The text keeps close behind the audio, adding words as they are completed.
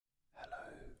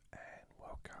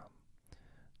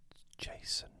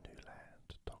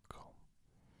jasonnewland.com.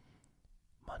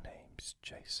 My name's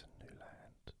Jason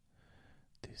Newland.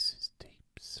 This is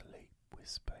Deep Sleep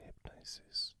Whisper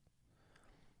Hypnosis.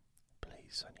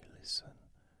 Please only listen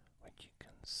when you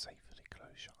can safely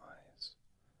close your eyes.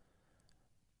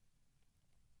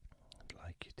 I'd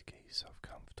like you to get yourself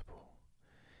comfortable,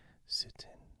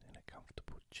 sitting in a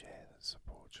comfortable chair that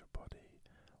supports your body,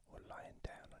 or lying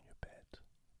down on your bed.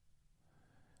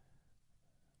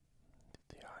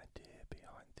 The idea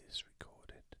behind this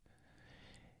recorded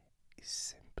is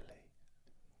simply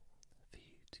for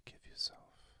you to give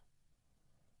yourself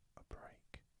a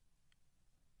break,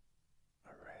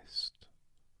 a rest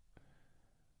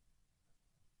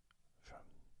from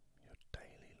your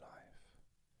daily life,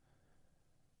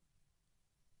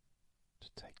 to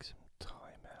take some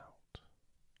time out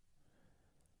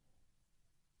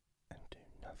and do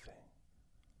nothing,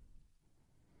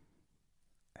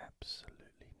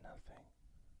 absolutely nothing,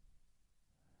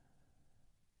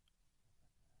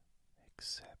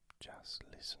 except just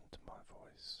listen to my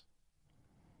voice.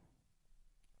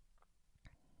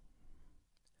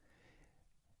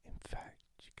 In fact,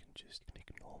 you can just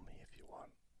ignore me if you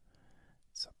want.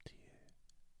 It's up to you.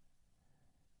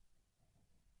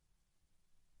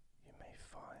 You may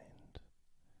find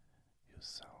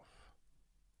yourself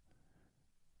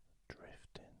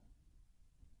drifting,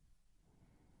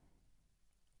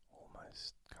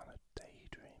 almost kind of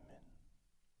daydreaming,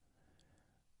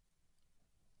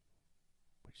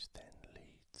 which then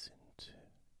leads into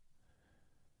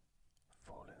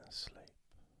falling asleep.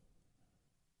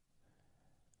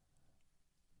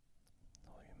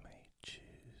 Or you may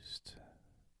choose to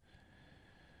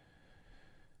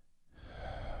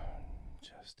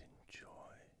just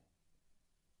enjoy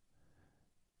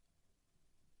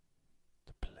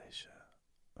the pleasure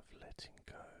of letting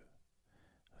go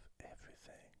of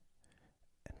everything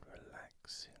and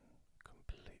relaxing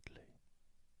completely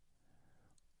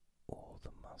all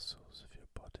the muscles of your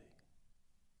body,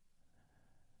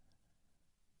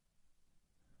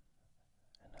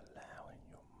 and allowing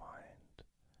your mind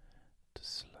to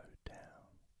slow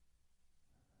down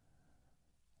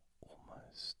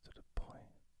almost to the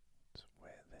point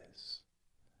where there's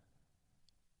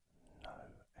no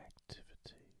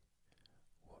activity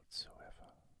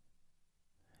whatsoever,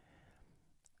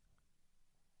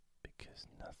 because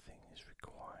nothing is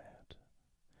required,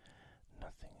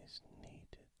 nothing is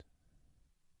needed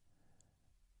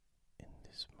in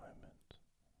this moment.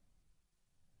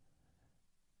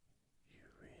 You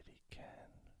really can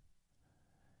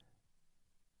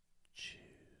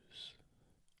choose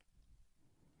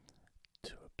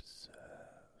to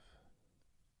observe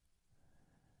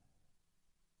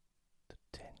the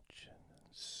tension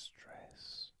and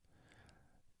stress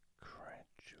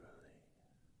gradually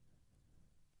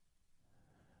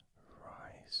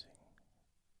rising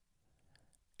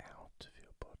out of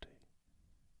your body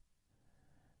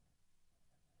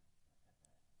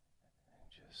and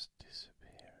just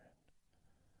disappearing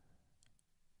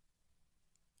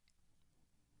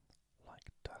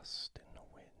like dust in the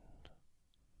wind.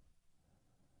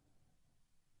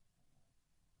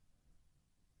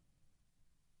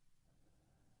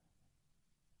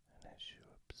 And as you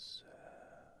observe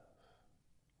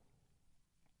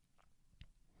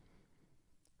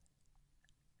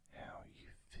how you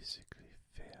physically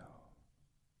feel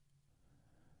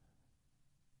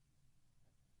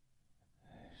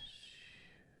as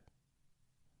you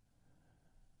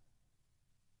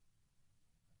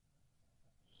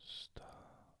start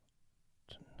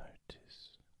to notice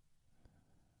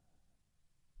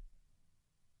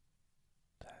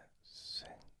that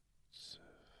sense of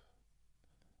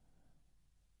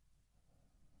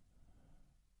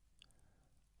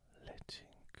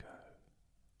letting go,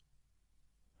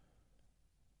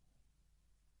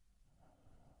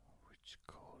 which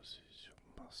causes your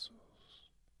muscles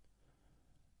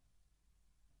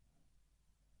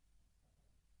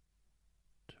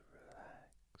to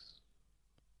relax,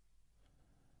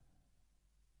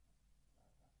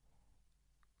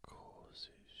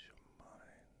 causes your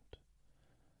mind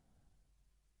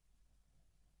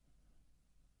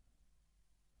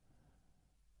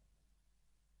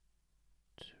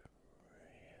to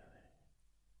really,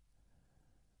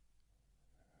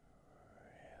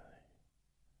 really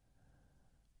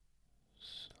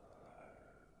slowly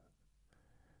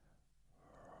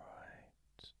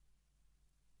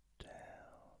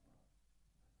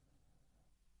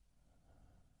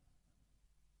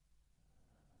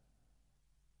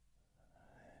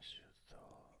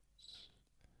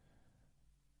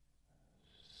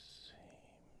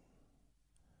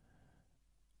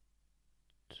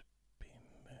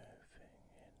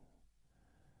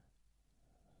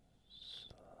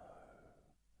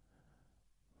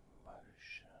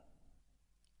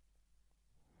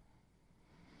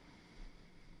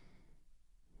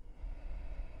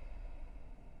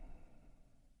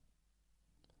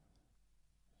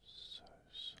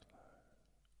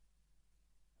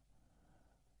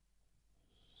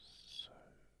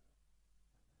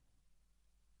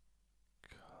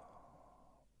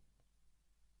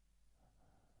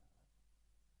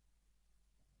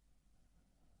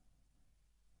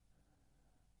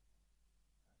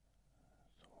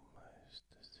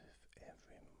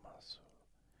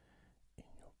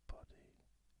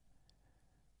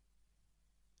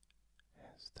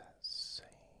has that same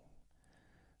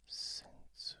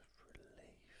sense of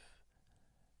relief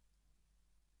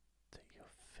that your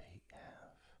feet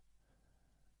have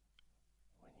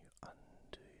when you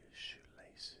undo your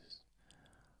shoelaces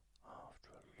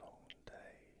after a long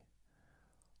day,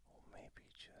 or maybe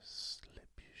just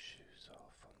slip your shoes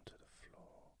off onto